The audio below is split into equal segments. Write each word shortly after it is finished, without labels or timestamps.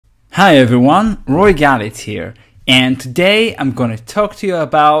Hi everyone, Roie Galitz here, and today I'm going to talk to you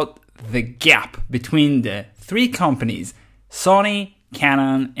about the gap between the three companies, Sony,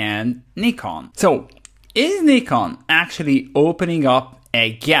 Canon and Nikon. So, is Nikon actually opening up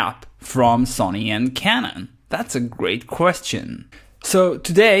a gap from Sony and Canon? That's a great question. So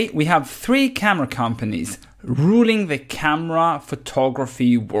today we have three camera companies ruling the camera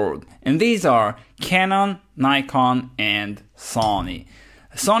photography world, and these are Canon, Nikon and Sony.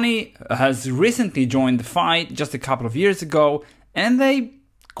 Sony has recently joined the fight just a couple of years ago, and they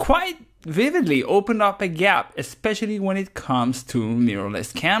quite vividly opened up a gap, especially when it comes to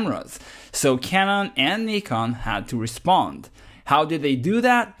mirrorless cameras. So Canon and Nikon had to respond. How did they do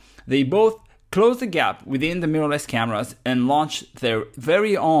that? They both closed the gap within the mirrorless cameras and launched their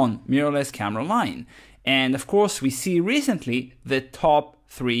very own mirrorless camera line. And of course, we see recently the top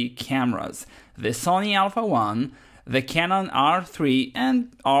three cameras: the Sony Alpha 1, the Canon R3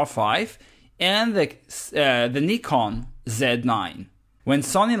 and R5, and the Nikon Z9. When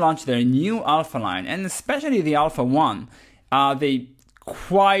Sony launched their new Alpha line, and especially the Alpha 1,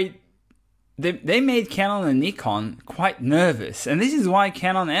 they made Canon and Nikon quite nervous. And this is why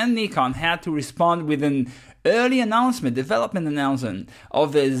Canon and Nikon had to respond with an early development announcement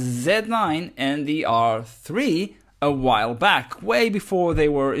of the Z9 and the R3 a while back, way before they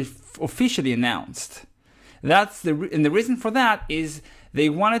were officially announced. And the reason for that is they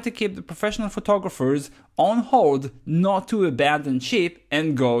wanted to keep the professional photographers on hold, not to abandon ship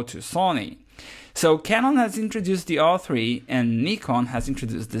and go to Sony. So Canon has introduced the R3 and Nikon has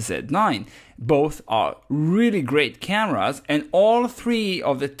introduced the Z9. Both are really great cameras, and all three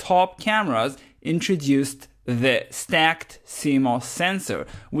of the top cameras introduced the stacked CMOS sensor,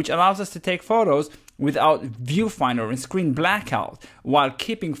 which allows us to take photos without viewfinder and screen blackout while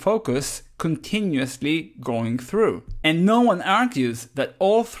keeping focus continuously going through. And no one argues that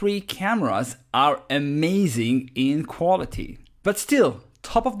all three cameras are amazing in quality. But still,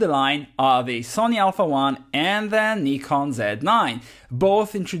 top of the line are the Sony Alpha 1 and the Nikon Z9.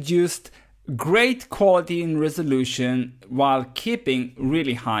 Both introduced great quality and resolution while keeping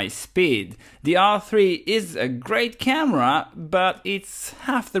really high speed. The R3 is a great camera, but it's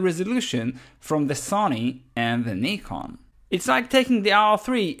half the resolution from the Sony and the Nikon. It's like taking the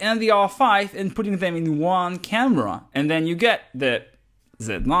R3 and the R5 and putting them in one camera, and then you get the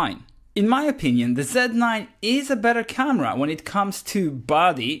Z9. In my opinion, the Z9 is a better camera when it comes to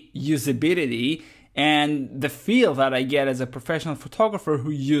body, usability, and the feel that I get as a professional photographer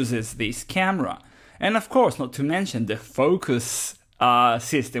who uses this camera. And of course, not to mention the focus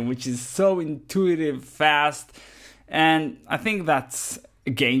system, which is so intuitive, fast, and I think that's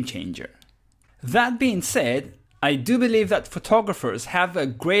a game changer. That being said, I do believe that photographers have a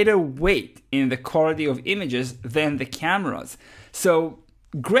greater weight in the quality of images than the cameras. So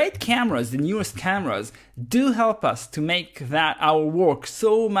great cameras, the newest cameras, do help us to make that our work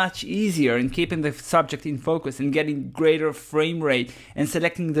so much easier in keeping the subject in focus and getting greater frame rate and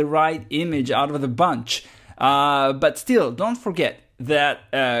selecting the right image out of the bunch. But still, don't forget that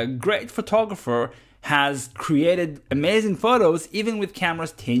a great photographer has created amazing photos even with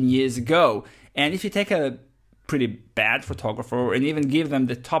cameras 10 years ago. And if you take a pretty bad photographer and even give them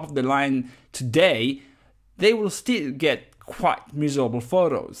the top of the line today, they will still get quite miserable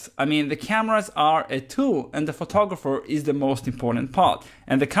photos. I mean, the cameras are a tool and the photographer is the most important part.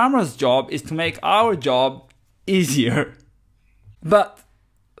 And the camera's job is to make our job easier. But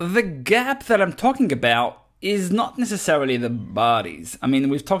the gap that I'm talking about is not necessarily the bodies. I mean,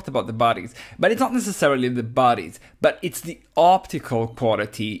 we've talked about the bodies, but it's not necessarily the bodies, but it's the optical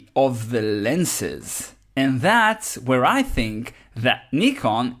quality of the lenses. And that's where I think that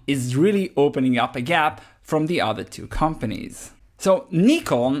Nikon is really opening up a gap from the other two companies. So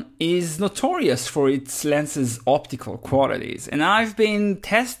Nikon is notorious for its lenses' optical qualities, and I've been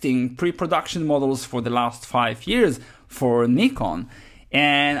testing pre-production models for the last 5 years for Nikon,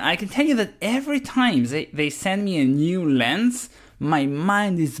 and I can tell you that every time they send me a new lens, my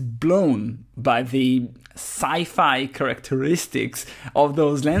mind is blown by the sci-fi characteristics of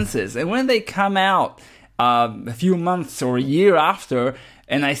those lenses. And when they come out a few months or a year after,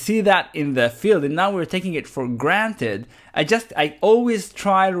 and I see that in the field, and now we're taking it for granted, I always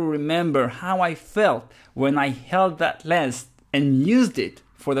try to remember how I felt when I held that lens and used it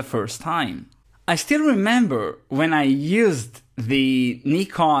for the first time. I still remember when I used the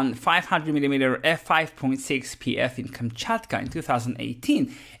Nikon 500mm f5.6 PF in Kamchatka in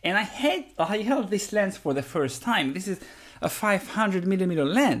 2018, and I held this lens for the first time. This is a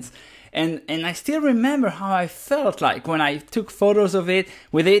 500mm lens. and I still remember how I felt like when I took photos of it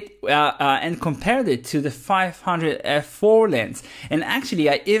with it and compared it to the 500 f4 lens. And actually,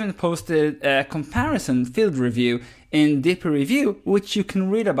 I even posted a comparison field review in Deeper Review, which you can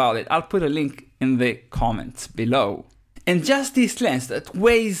read about it. I'll put a link in the comments below. And just this lens that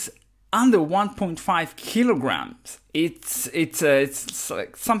weighs under 1.5 kilograms, it's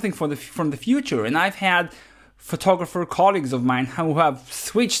like something from the future. And I've had photographer colleagues of mine who have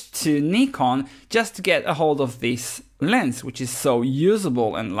switched to Nikon just to get a hold of this lens, which is so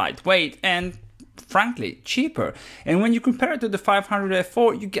usable and lightweight and frankly cheaper. And when you compare it to the 500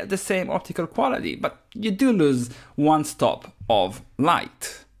 f4, you get the same optical quality, but you do lose one stop of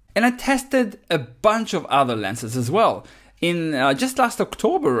light. And I tested a bunch of other lenses as well. In just last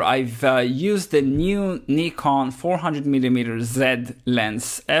October, I've used the new Nikon 400mm Z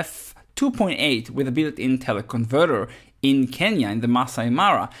lens f2.8 with a built-in teleconverter in Kenya, in the Masai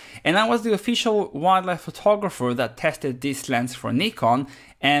Mara. And I was the official wildlife photographer that tested this lens for Nikon,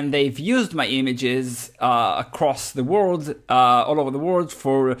 and they've used my images across the world, all over the world,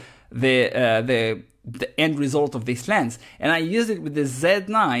 for the end result of this lens. And I used it with the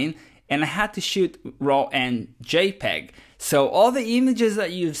Z9, and I had to shoot RAW and JPEG. So all the images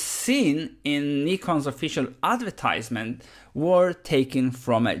that you've seen in Nikon's official advertisement were taken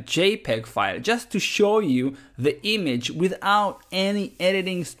from a JPEG file, just to show you the image without any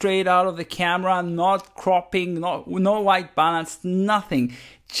editing, straight out of the camera, not cropping, no white balance, nothing,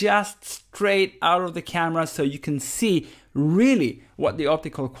 just straight out of the camera, so you can see really what the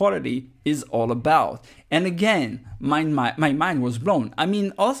optical quality is all about. And again, my mind was blown. I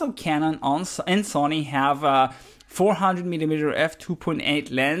mean, also Canon and Sony have a 400mm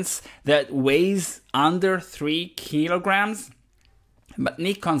f2.8 lens that weighs under 3 kilograms, but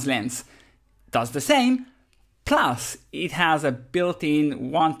Nikon's lens does the same, plus it has a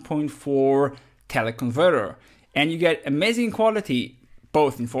built-in 1.4 teleconverter, and you get amazing quality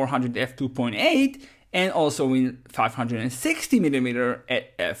both in 400 f2.8 and also in 560mm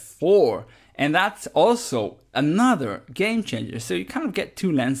at f4. And that's also another game changer. So you kind of get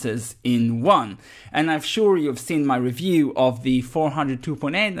two lenses in one. And I'm sure you've seen my review of the 400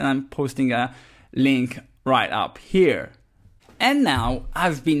 2.8, and I'm posting a link right up here. And now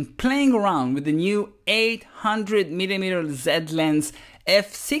I've been playing around with the new 800mm Z lens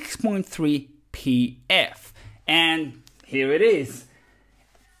f6.3 PF. And here it is.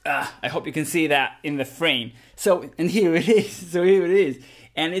 I hope you can see that in the frame. And here it is.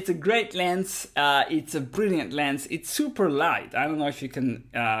 And it's a great lens. It's a brilliant lens. It's super light. I don't know if you can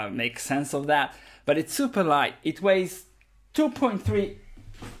make sense of that, but it's super light. It weighs 2.3.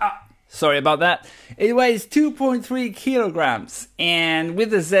 Sorry about that. It weighs 2.3 kilograms. And with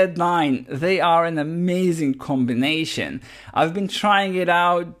the Z9, they are an amazing combination. I've been trying it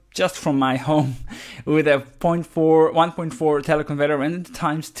out just from my home with a 1.4 teleconverter and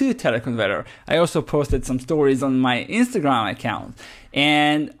 ×2 teleconverter. I also posted some stories on my Instagram account,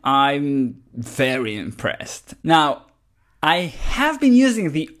 and I'm very impressed. Now, I have been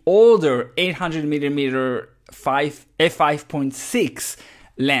using the older 800mm f5.6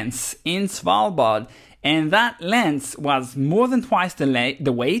 lens in Svalbard, and that lens was more than twice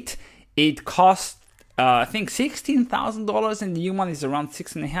the weight. It cost I think $16,000, and the new one is around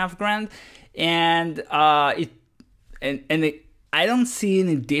 $6,500. And I don't see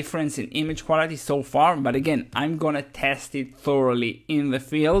any difference in image quality so far. But again, I'm gonna test it thoroughly in the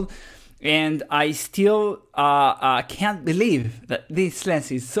field, and I still can't believe that this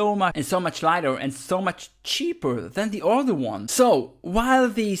lens is so much lighter and so much cheaper than the other one. So while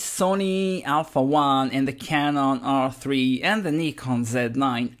the Sony Alpha 1 and the Canon R3 and the Nikon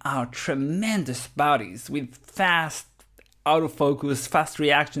Z9 are tremendous bodies with fast autofocus, fast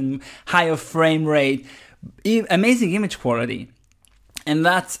reaction, higher frame rate, amazing image quality, and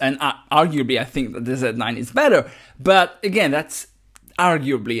arguably I think that the Z9 is better, but again, that's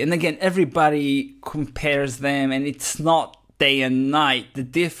arguably, and again, everybody compares them, and it's not day and night, the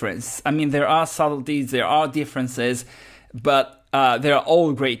difference. I mean, there are subtleties, there are differences, but they're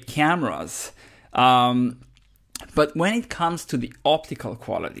all great cameras. But when it comes to the optical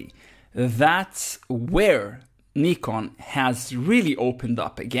quality, that's where Nikon has really opened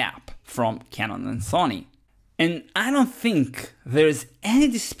up a gap from Canon and Sony. And I don't think there's any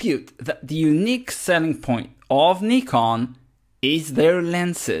dispute that the unique selling point of Nikon is their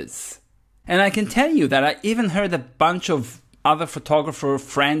lenses. And I can tell you that I even heard a bunch of other photographer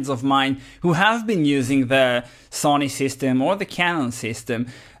friends of mine who have been using the Sony system or the Canon system,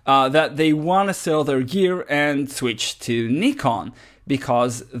 that they want to sell their gear and switch to Nikon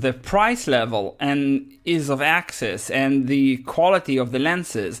because the price level and ease of access and the quality of the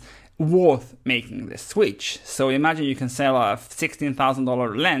lenses worth making the switch. So imagine you can sell a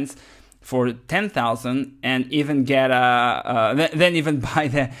 $16,000 lens for $10,000 and even get then even buy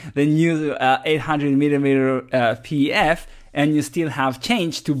the new 800mm PF, and you still have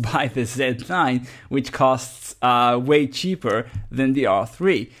change to buy the Z9, which costs way cheaper than the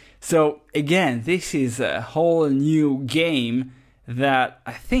R3. So again, this is a whole new game that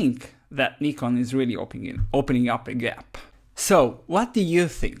I think that Nikon is really opening up a gap. So, what do you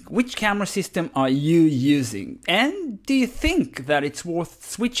think? Which camera system are you using? And do you think that it's worth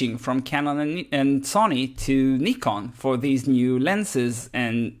switching from Canon and Sony to Nikon for these new lenses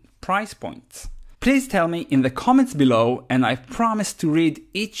and price points? Please tell me in the comments below, and I promise to read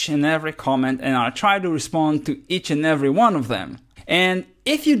each and every comment, and I'll try to respond to each and every one of them. And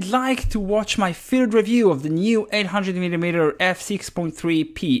if you'd like to watch my field review of the new 800mm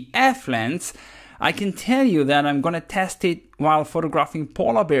f6.3 PF lens, I can tell you that I'm gonna test it while photographing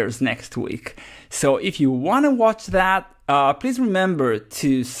polar bears next week. So if you wanna watch that, please remember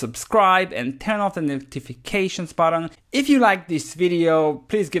to subscribe and turn off the notifications button. If you liked this video,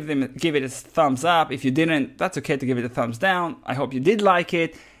 please give it a thumbs up. If you didn't, that's okay to give it a thumbs down. I hope you did like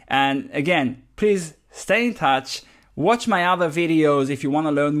it. And again, please stay in touch. Watch my other videos if you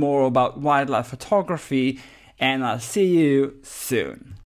wanna learn more about wildlife photography, and I'll see you soon.